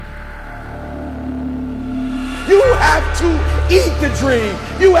have to eat the dream.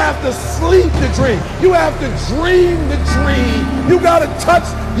 You have to sleep the dream. You have to dream the dream. You got to touch.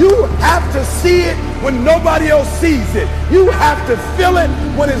 You have to see it when nobody else sees it. You have to feel it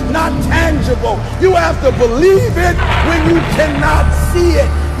when it's not tangible. You have to believe it when you cannot see it.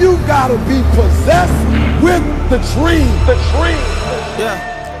 You got to be possessed with the dream. The dream.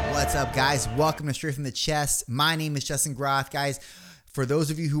 Yeah. What's up, guys? Welcome to Straight from the Chest. My name is Justin Groth, guys. For those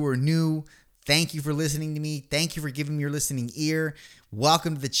of you who are new, thank you for listening to me. Thank you for giving me your listening ear.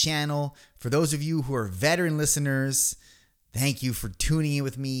 Welcome to the channel. For those of you who are veteran listeners, thank you for tuning in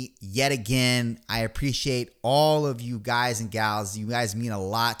with me yet again. I appreciate all of you guys and gals. You guys mean a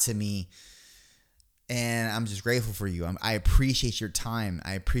lot to me, and I'm just grateful for you. I appreciate your time.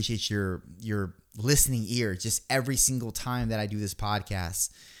 I appreciate your listening ear just every single time that I do this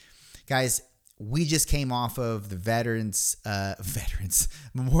podcast. Guys, we just came off of the Veterans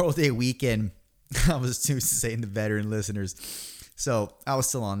Memorial Day weekend. I was too used to saying the veteran listeners, so I was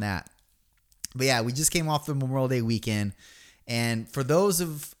still on that. But yeah, we just came off the Memorial Day weekend, and for those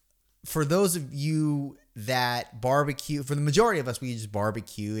of you that barbecue, for the majority of us, we just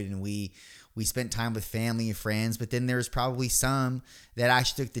barbecued and we spent time with family and friends. But then there's probably some that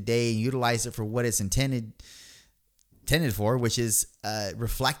actually took the day and utilized it for what it's intended for, which is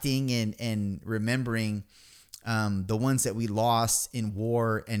reflecting and remembering the ones that we lost in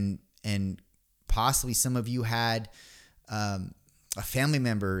war, and possibly some of you had a family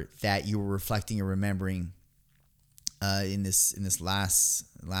member that you were reflecting and remembering in this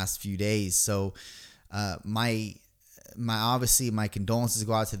last few days. So my condolences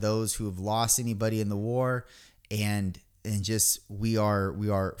go out to those who have lost anybody in the war, and just we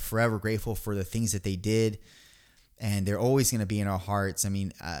are forever grateful for the things that they did. And they're always going to be in our hearts. I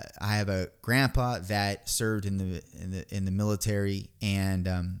mean, I have a grandpa that served in the military,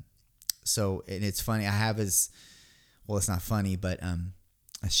 and so it's funny. I have his. Well, it's not funny, but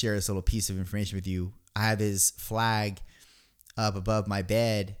I share this little piece of information with you. I have his flag up above my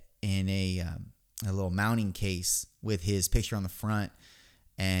bed in a little mounting case with his picture on the front,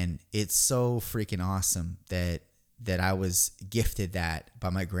 and it's so freaking awesome that I was gifted that by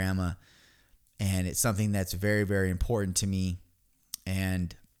my grandma. And it's something that's very, very important to me.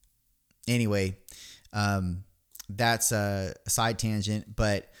 And anyway, that's a side tangent.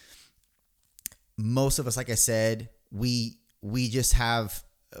 But most of us, like I said, we just have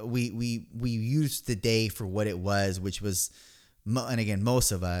we used the day for what it was, which was, and again,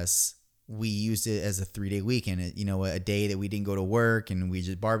 most of us, we used it as a 3-day weekend. You know, a day that we didn't go to work and we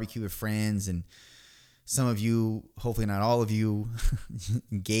just barbecue with friends. And some of you, hopefully not all of you,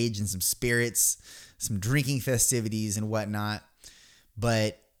 engage in some spirits, some drinking festivities and whatnot.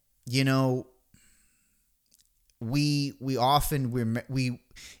 But, you know, we often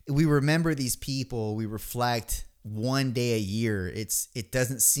remember these people. We reflect one day a year. It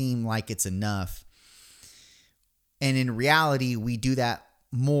doesn't seem like it's enough. And in reality, we do that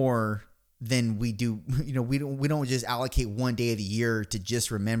more than we do. You know, we don't just allocate one day of the year to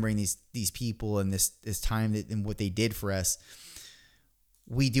just remembering these people and this time and what they did for us.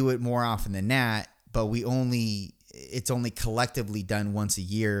 We do it more often than that, but it's only collectively done once a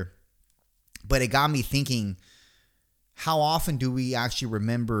year. But it got me thinking, how often do we actually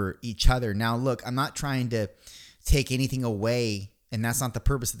remember each other? Now, look, I'm not trying to take anything away, and that's not the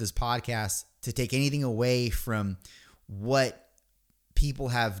purpose of this podcast, to take anything away from what people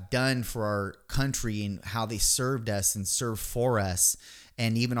have done for our country and how they served us and served for us,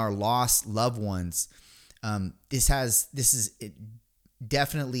 and even our lost loved ones. This is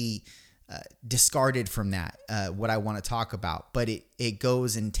definitely discarded from that, what I want to talk about, but it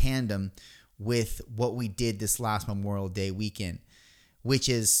goes in tandem with what we did this last Memorial Day weekend, which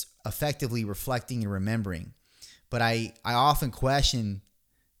is effectively reflecting and remembering. But I often question,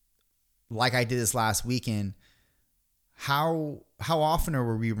 like I did this last weekend, how often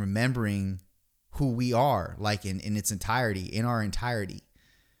are we remembering who we are, like in its entirety, in our entirety?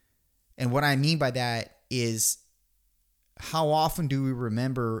 And what I mean by that is, how often do we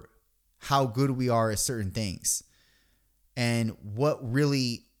remember how good we are at certain things and what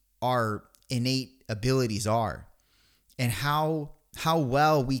really our innate abilities are, and how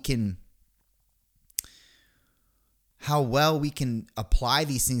well we can apply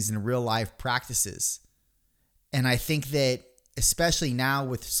these things in real life practices. And I think that especially now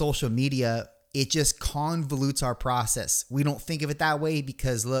with social media, it just convolutes our process. We don't think of it that way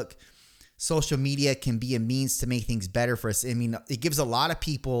because, look, social media can be a means to make things better for us. I mean, it gives a lot of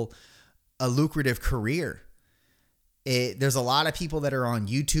people a lucrative career. There's a lot of people that are on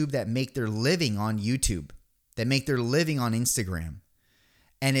YouTube that make their living on YouTube, that make their living on Instagram.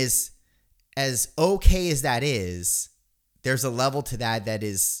 And as okay as that is, there's a level to that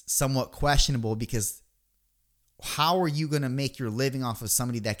is somewhat questionable, because how are you going to make your living off of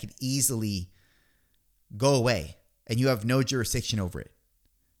somebody that could easily go away and you have no jurisdiction over it?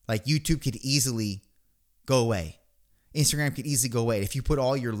 Like YouTube could easily go away. Instagram could easily go away. If you put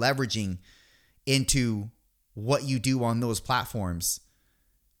all your leveraging into what you do on those platforms,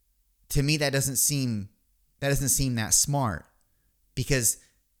 to me, that doesn't seem that smart, because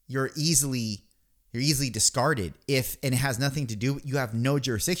you're easily discarded and it has nothing to do, you have no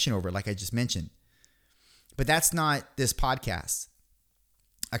jurisdiction over it, like I just mentioned. But that's not this podcast.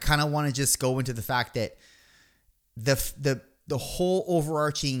 I kind of want to just go into the fact that the whole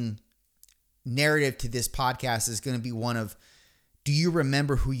overarching narrative to this podcast is going to be one of, do you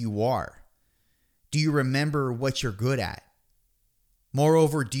remember who you are? Do you remember what you're good at?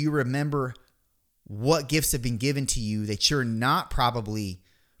 Moreover, do you remember what gifts have been given to you that you're not probably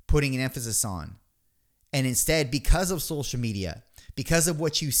putting an emphasis on? And instead, because of social media, because of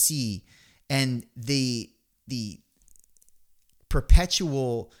what you see and the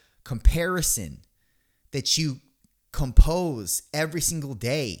perpetual comparison that you compose every single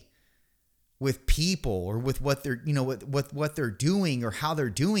day with people or with what they're, with what they're doing or how they're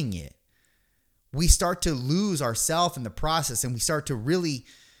doing it, we start to lose ourselves in the process, and we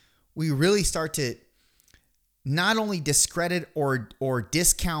really start to not only discredit or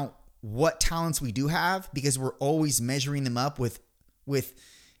discount what talents we do have, because we're always measuring them up with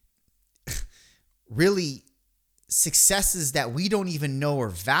really successes that we don't even know are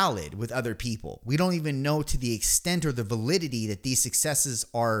valid with other people. We don't even know to the extent or the validity that these successes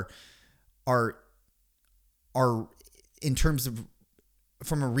are in terms of,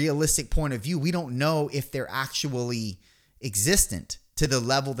 from a realistic point of view, we don't know if they're actually existent to the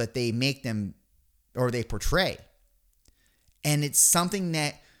level that they make them or they portray. And it's something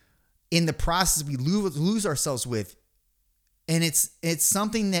that in the process we lose ourselves with. And it's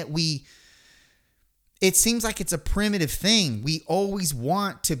something that it seems like it's a primitive thing. We always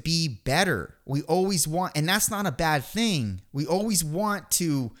want to be better. And that's not a bad thing. We always want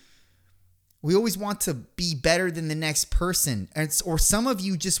to be better than the next person. Or some of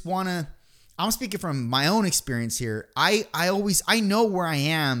you just want to, I'm speaking from my own experience here. I know where I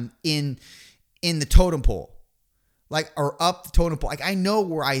am in the totem pole, or up the totem pole. Like, I know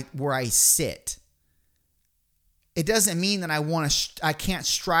where I sit. It doesn't mean that I can't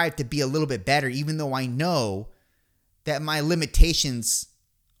strive to be a little bit better, even though I know that my limitations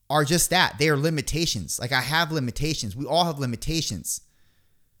are just that. They are limitations. Like, I have limitations. We all have limitations.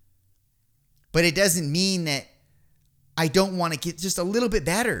 But it doesn't mean that I don't want to get just a little bit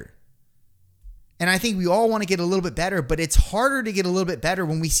better. And I think we all want to get a little bit better, but it's harder to get a little bit better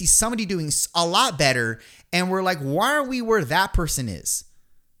when we see somebody doing a lot better and we're like, why are we where that person is?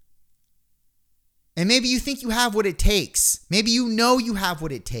 And maybe you think you have what it takes. Maybe you know you have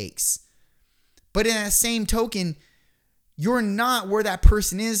what it takes. But in that same token, you're not where that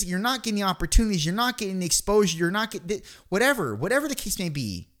person is. You're not getting the opportunities. You're not getting the exposure. You're not getting whatever the case may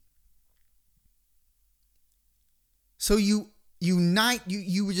be. So you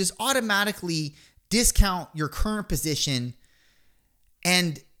would just automatically discount your current position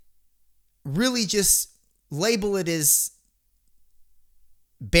and really just label it as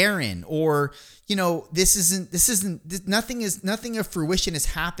barren, or nothing of fruition is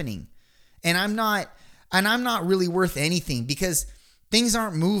happening. And I'm not really worth anything because things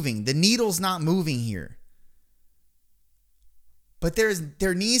aren't moving. The needle's not moving here. But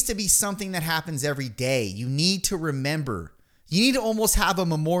there needs to be something that happens every day. You need to remember. You need to almost have a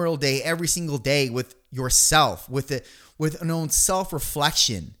Memorial Day every single day with yourself, with an own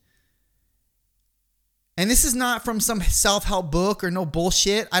self-reflection. And this is not from some self-help book or no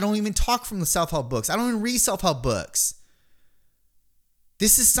bullshit. I don't even talk from the self-help books. I don't even read self-help books.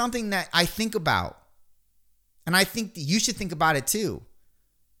 This is something that I think about. And I think that you should think about it too.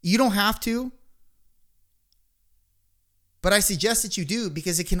 You don't have to. But I suggest that you do,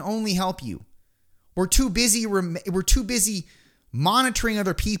 because it can only help you. We're too busy monitoring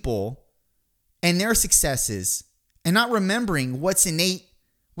other people and their successes and not remembering what's an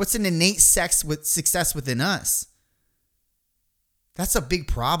innate success within us. That's a big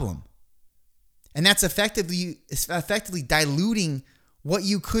problem. And that's effectively diluting what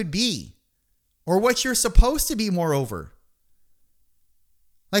you could be or what you're supposed to be, moreover.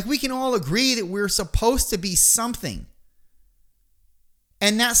 Like, we can all agree that we're supposed to be something.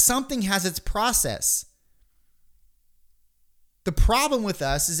 And that something has its process. The problem with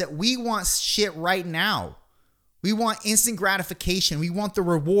us is that we want shit right now. We want instant gratification. We want the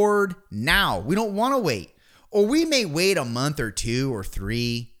reward now. We don't want to wait. Or we may wait a month or 2 or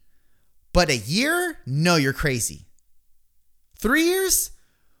 3, But a year? No, you're crazy. 3 years?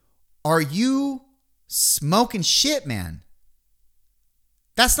 Are you smoking shit, man?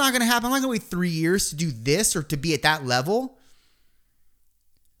 That's not going to happen. I'm not going to wait 3 years to do this or to be at that level.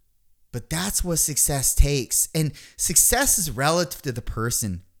 But that's what success takes. And success is relative to the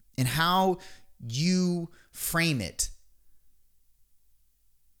person and how you frame it.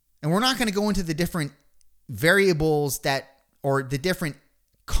 And we're not going to go into the different variables that, or the different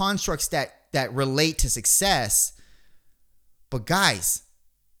constructs that relate to success. But guys,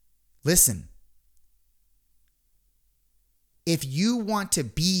 listen. If you want to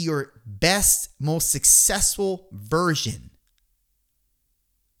be your best, most successful version,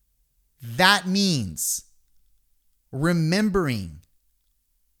 that means remembering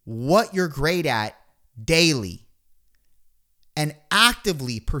what you're great at daily and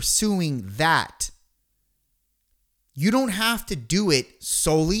actively pursuing that. You don't have to do it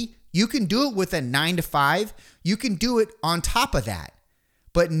solely. You can do it with a 9 to 5. You can do it on top of that.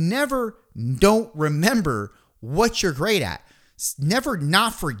 But never don't remember what you're great at. Never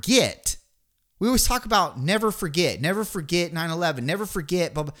not forget. We always talk about never forget 9/11, never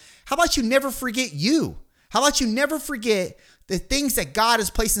forget. But how about you never forget you? How about you never forget the things that God has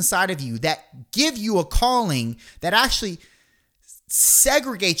placed inside of you that give you a calling that actually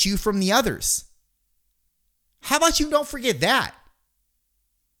segregates you from the others? How about you don't forget that?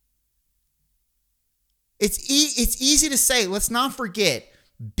 It's easy to say, let's not forget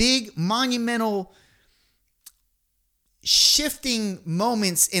big monumental shifting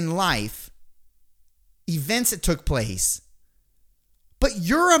moments in life, events that took place. But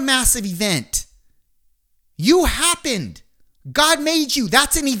you're a massive event. You happened. God made you.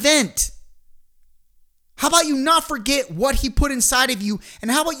 That's an event. How about you not forget what he put inside of you?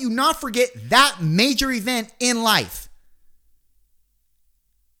 And how about you not forget that major event in life?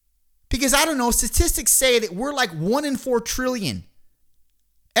 Because I don't know, statistics say that we're like 1 in 4 trillion.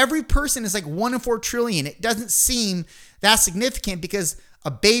 Every person is like 1 in 4 trillion. It doesn't seem that significant because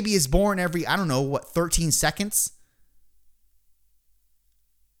a baby is born every, 13 seconds?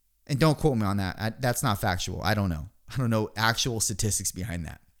 And don't quote me on that. That's not factual. I don't know. I don't know actual statistics behind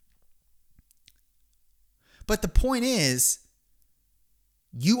that. But the point is,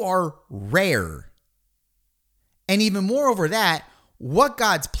 you are rare. And even more over that, what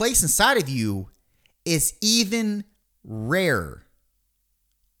God's placed inside of you is even rarer.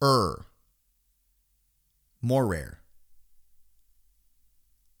 More rare.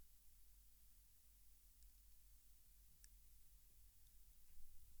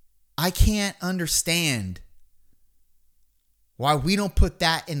 I can't understand why we don't put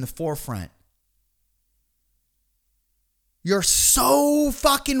that in the forefront. You're so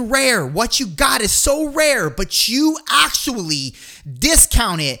fucking rare. What you got is so rare, but you actually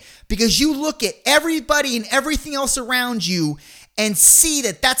discount it because you look at everybody and everything else around you and see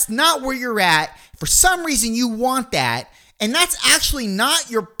that that's not where you're at. For some reason, you want that. And that's actually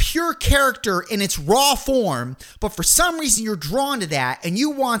not your pure character in its raw form. But for some reason, you're drawn to that and you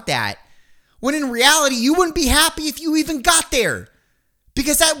want that. When in reality, you wouldn't be happy if you even got there.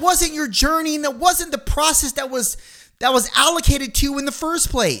 Because that wasn't your journey and that wasn't the process that was allocated to you in the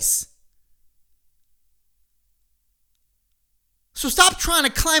first place. So stop trying to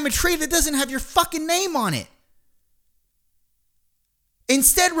climb a tree that doesn't have your fucking name on it.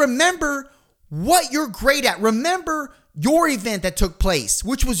 Instead, remember what you're great at. Remember your event that took place,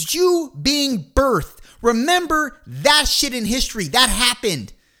 which was you being birthed. Remember that shit in history. That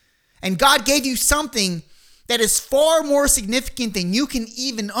happened. And God gave you something that is far more significant than you can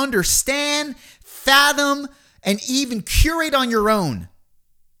even understand, fathom, and even curate on your own.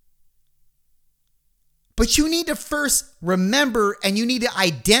 But you need to first remember and you need to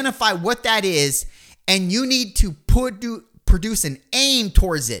identify what that is, and you need to produce an aim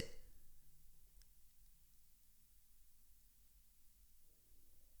towards it.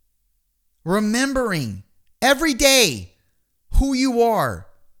 Remembering every day who you are,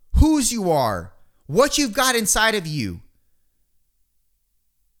 whose you are, what you've got inside of you.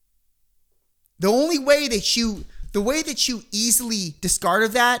 The way that you easily discard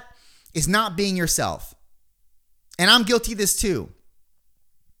of that is not being yourself. And I'm guilty of this too.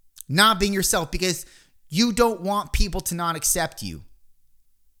 Not being yourself because you don't want people to not accept you.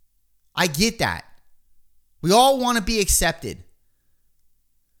 I get that. We all want to be accepted.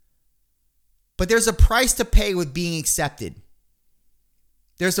 But there's a price to pay with being accepted.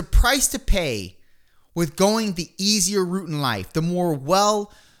 There's a price to pay with going the easier route in life, the more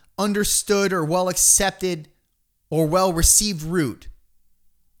well understood or well accepted or well received route.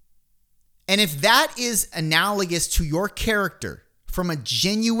 And if that is analogous to your character from a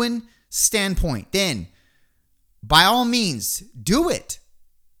genuine standpoint, then by all means, do it.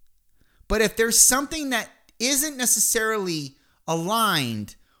 But if there's something that isn't necessarily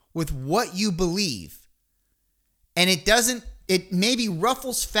aligned with what you believe, and it maybe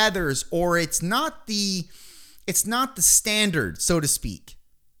ruffles feathers, or it's not the standard, so to speak.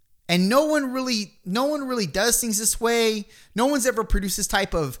 And no one really does things this way. No one's ever produced this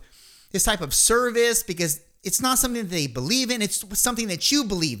type of service because it's not something that they believe in. It's something that you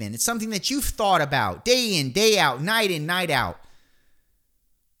believe in. It's something that you've thought about day in, day out, night in, night out.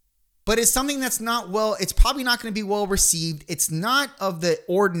 But it's something that's it's probably not going to be well received. It's not of the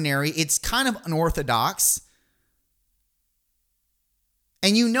ordinary. It's kind of unorthodox.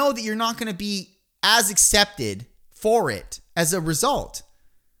 And you know that you're not going to be as accepted for it as a result.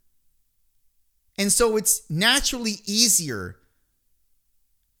 And so it's naturally easier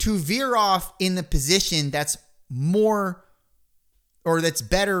to veer off in the position that's more or that's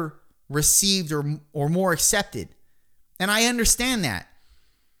better received or more accepted. And I understand that.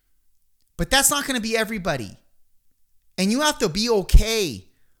 But that's not going to be everybody. And you have to be okay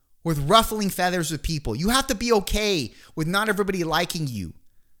with ruffling feathers with people. You have to be okay with not everybody liking you.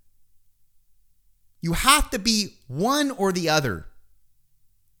 You have to be one or the other.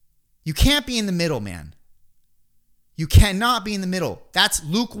 You can't be in the middle, man. You cannot be in the middle. That's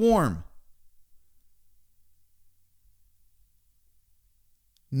lukewarm.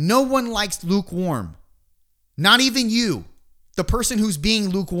 No one likes lukewarm. Not even you, the person who's being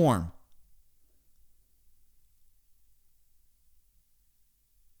lukewarm.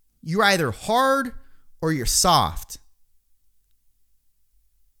 You're either hard or you're soft.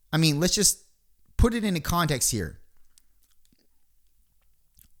 I mean, let's just put it into context here.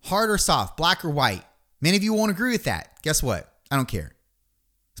 Hard or soft, black or white. Many of you won't agree with that. Guess what? I don't care.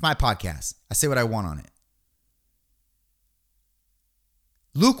 It's my podcast. I say what I want on it.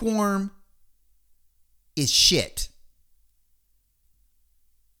 Lukewarm is shit.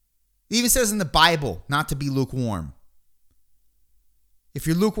 It even says in the Bible not to be lukewarm. If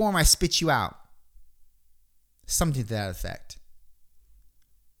you're lukewarm, I spit you out. Something to that effect.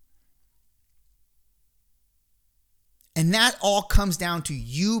 And that all comes down to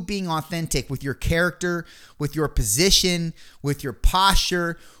you being authentic with your character, with your position, with your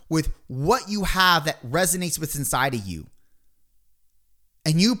posture, with what you have that resonates with inside of you.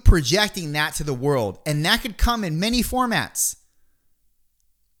 And you projecting that to the world. And that could come in many formats.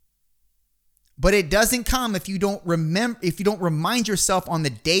 But it doesn't come if you don't remind yourself on the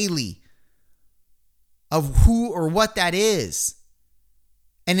daily of who or what that is.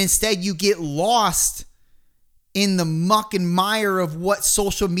 And instead you get lost in the muck and mire of what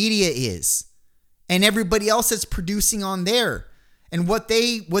social media is and everybody else that's producing on there and what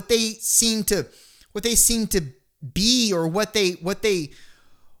they seem to be or what they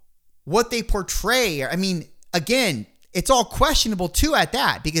portray. I mean, again, it's all questionable too at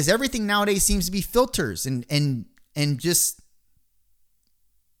that, because everything nowadays seems to be filters and just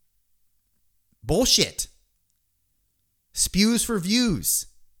bullshit. Spews for views.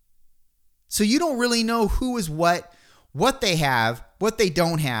 So you don't really know who is what they have, what they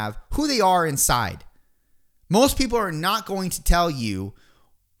don't have, who they are inside. Most people are not going to tell you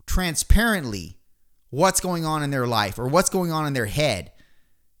transparently what's going on in their life or what's going on in their head.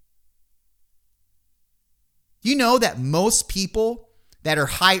 You know that most people that are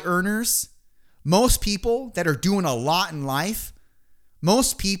high earners, most people that are doing a lot in life,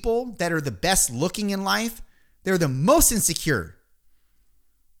 most people that are the best looking in life, they're the most insecure.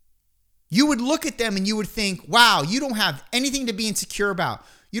 You would look at them and you would think, wow, you don't have anything to be insecure about.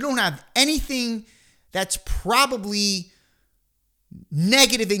 You don't have anything that's probably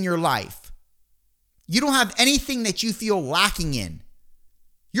negative in your life. You don't have anything that you feel lacking in.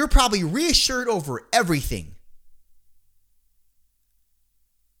 You're probably reassured over everything.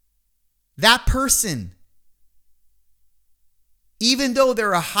 That person, even though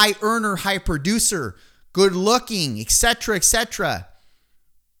they're a high earner, high producer, good looking, etc.,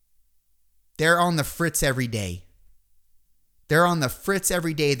 they're on the fritz every day. They're on the fritz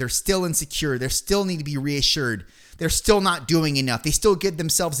every day. They're still insecure. They still need to be reassured. They're still not doing enough. They still give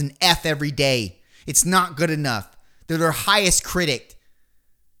themselves an F every day. It's not good enough. They're their highest critic.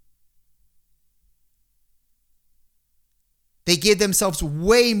 They give themselves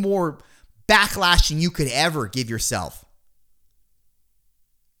way more backlash than you could ever give yourself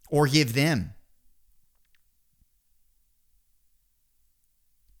or give them.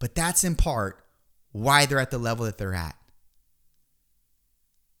 But that's in part why they're at the level that they're at.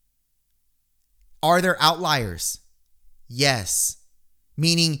 Are there outliers? Yes.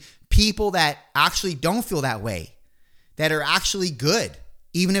 Meaning people that actually don't feel that way, that are actually good,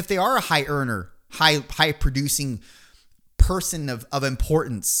 even if they are a high earner, high producing person of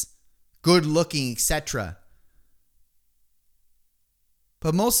importance, good looking, etc.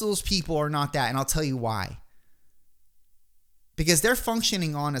 But most of those people are not that, and I'll tell you why. Because they're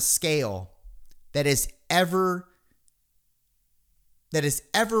functioning on a scale that is ever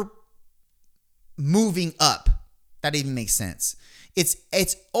moving up. That even makes sense.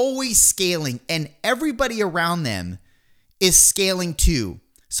 It's always scaling, and everybody around them is scaling too.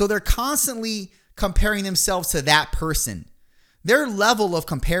 So they're constantly comparing themselves to that person. Their level of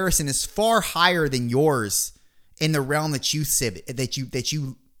comparison is far higher than yours in the realm that you sit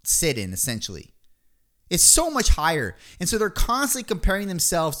in, essentially. It's so much higher. And so they're constantly comparing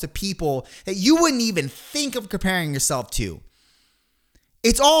themselves to people that you wouldn't even think of comparing yourself to.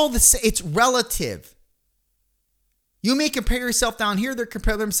 It's all the same. It's relative. You may compare yourself down here, they're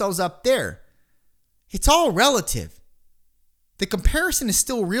comparing themselves up there. It's all relative. The comparison is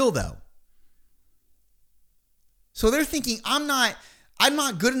still real though. So they're thinking, I'm not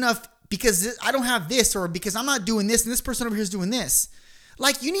good enough because I don't have this, or because I'm not doing this and this person over here is doing this.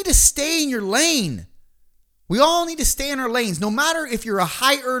 Like, you need to stay in your lane. We all need to stay in our lanes. No matter if you're a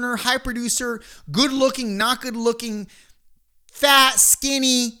high earner, high producer, good looking, not good looking, fat,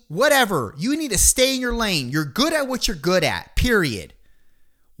 skinny, whatever. You need to stay in your lane. You're good at what you're good at, period.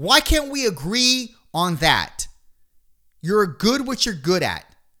 Why can't we agree on that? You're good what you're good at.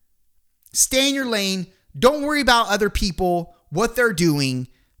 Stay in your lane. Don't worry about other people, what they're doing,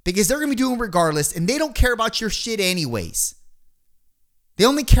 because they're going to be doing regardless, and they don't care about your shit anyways. They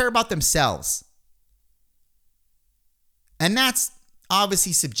only care about themselves. And that's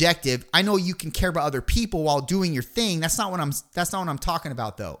obviously subjective. I know you can care about other people while doing your thing. That's not what I'm talking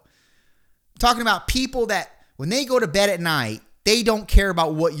about though. I'm talking about people that when they go to bed at night, they don't care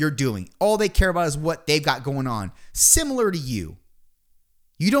about what you're doing. All they care about is what they've got going on. Similar to you.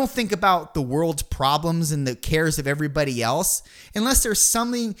 You don't think about the world's problems and the cares of everybody else unless there's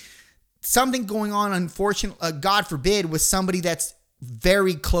something going on, unfortunately, God forbid, with somebody that's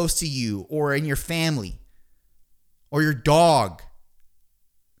very close to you or in your family or your dog.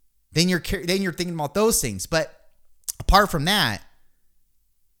 Then you're thinking about those things. But apart from that,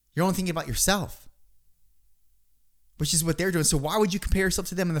 you're only thinking about yourself, which is what they're doing. So why would you compare yourself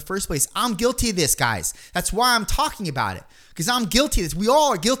to them in the first place? I'm guilty of this, guys. That's why I'm talking about it, because I'm guilty of this. We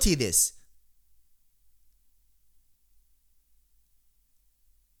all are guilty of this.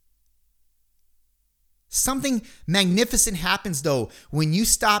 Something magnificent happens, though, when you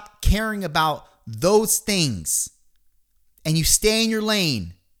stop caring about those things and you stay in your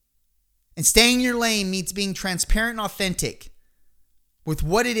lane. And staying in your lane means being transparent and authentic with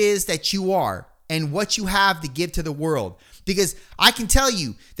what it is that you are and what you have to give to the world. Because I can tell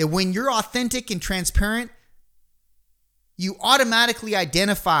you that when you're authentic and transparent, you automatically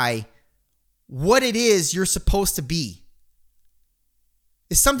identify what it is you're supposed to be.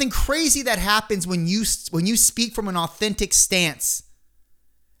 It's something crazy that happens when you speak from an authentic stance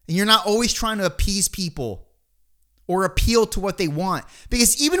and you're not always trying to appease people or appeal to what they want.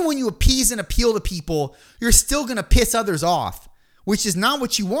 Because even when you appease and appeal to people, you're still going to piss others off, which is not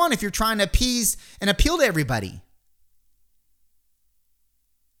what you want if you're trying to appease and appeal to everybody.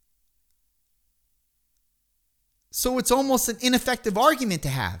 So it's almost an ineffective argument to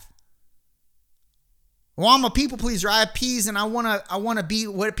have. Well, I'm a people pleaser. I appease and I want to be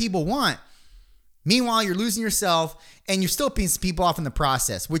what people want. Meanwhile, you're losing yourself and you're still pissing people off in the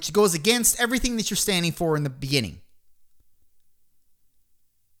process, which goes against everything that you're standing for in the beginning.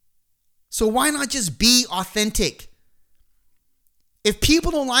 So why not just be authentic? If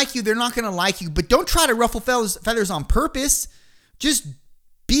people don't like you, they're not going to like you. But don't try to ruffle feathers on purpose. Just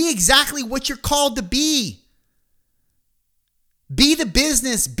be exactly what you're called to be. Be the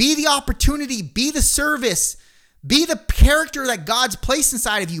business. Be the opportunity. Be the service. Be the character that God's placed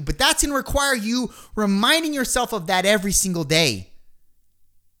inside of you. But that's going to require you reminding yourself of that every single day.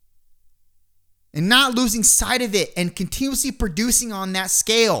 And not losing sight of it and continuously producing on that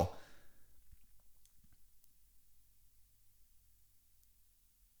scale.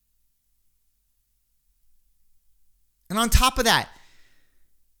 And on top of that,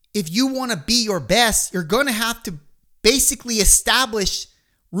 if you want to be your best, you're going to have to basically establish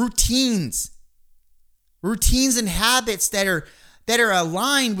routines and habits that are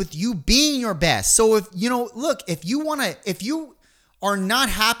aligned with you being your best. So if if you are not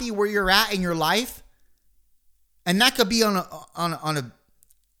happy where you're at in your life, and that could be on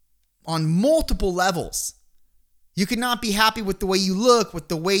multiple levels. You could not be happy with the way you look, with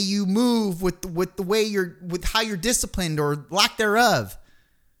the way you move, with the way with how you're disciplined or lack thereof.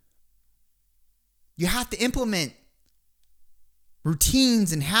 You have to implement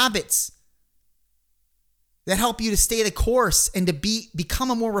routines and habits that help you to stay the course and to become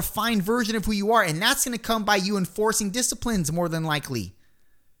a more refined version of who you are. And that's going to come by you enforcing disciplines more than likely.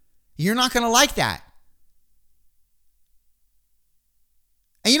 You're not going to like that.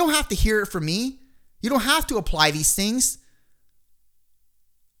 And you don't have to hear it from me. You don't have to apply these things.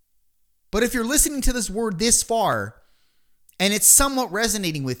 But if you're listening to this word this far and it's somewhat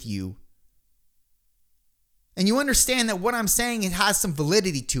resonating with you, and you understand that what I'm saying, it has some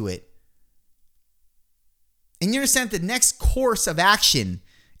validity to it, and you understand the next course of action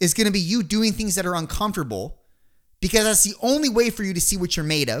is going to be you doing things that are uncomfortable, because that's the only way for you to see what you're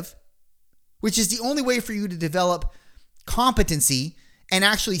made of, which is the only way for you to develop competency and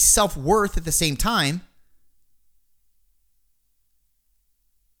actually self-worth at the same time,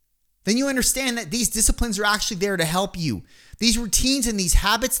 then you understand that these disciplines are actually there to help you. These routines and these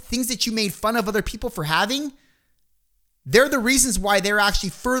habits, things that you made fun of other people for having, they're the reasons why they're actually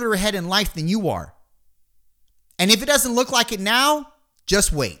further ahead in life than you are. And if it doesn't look like it now,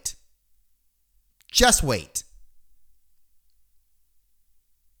 just wait. Just wait.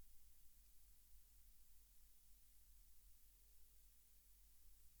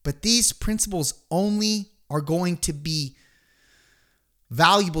 But these principles only are going to be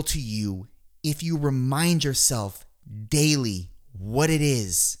valuable to you if you remind yourself daily what it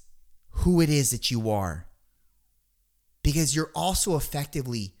is, who it is that you are. Because you're also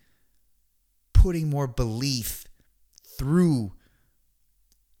effectively putting more belief through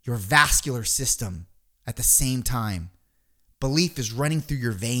your vascular system at the same time. Belief is running through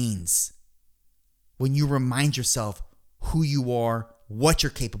your veins when you remind yourself who you are, what you're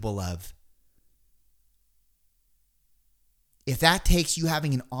capable of. If that takes you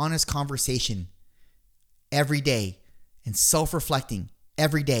having an honest conversation every day and self-reflecting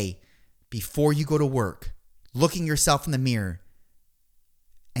every day before you go to work, looking yourself in the mirror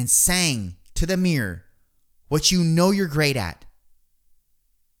and saying to the mirror what you know you're great at,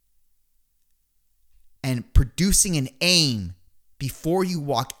 and producing an aim before you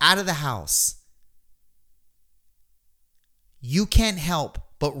walk out of the house, you can't help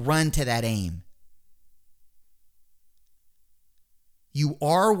but run to that aim. You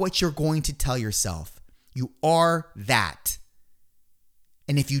are what you're going to tell yourself. You are that.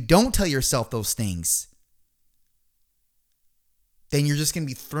 And if you don't tell yourself those things, then you're just going to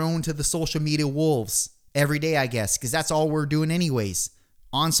be thrown to the social media wolves every day, I guess, because that's all we're doing anyways,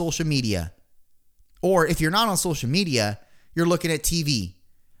 on social media. Or if you're not on social media, you're looking at TV.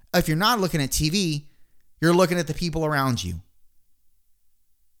 If you're not looking at TV, you're looking at the people around you.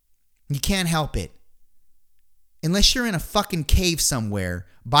 You can't help it. Unless you're in a fucking cave somewhere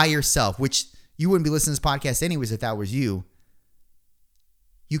by yourself, which you wouldn't be listening to this podcast anyways if that was you.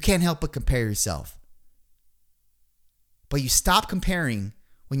 You can't help but compare yourself. But you stop comparing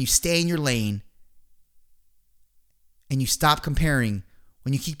when you stay in your lane, and you stop comparing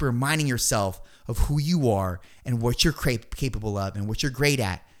when you keep reminding yourself of who you are and what you're capable of and what you're great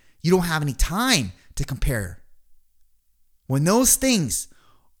at. You don't have any time to compare. When those things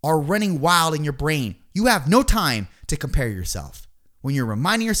are running wild in your brain, you have no time to compare yourself. When you're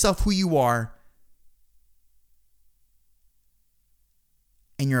reminding yourself who you are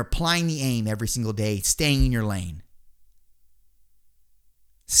and you're applying the aim every single day, staying in your lane.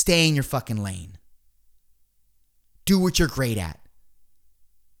 Stay in your fucking lane. Do what you're great at.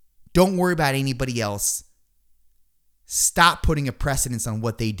 Don't worry about anybody else. Stop putting a precedence on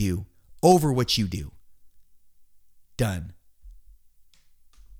what they do over what you do. Done.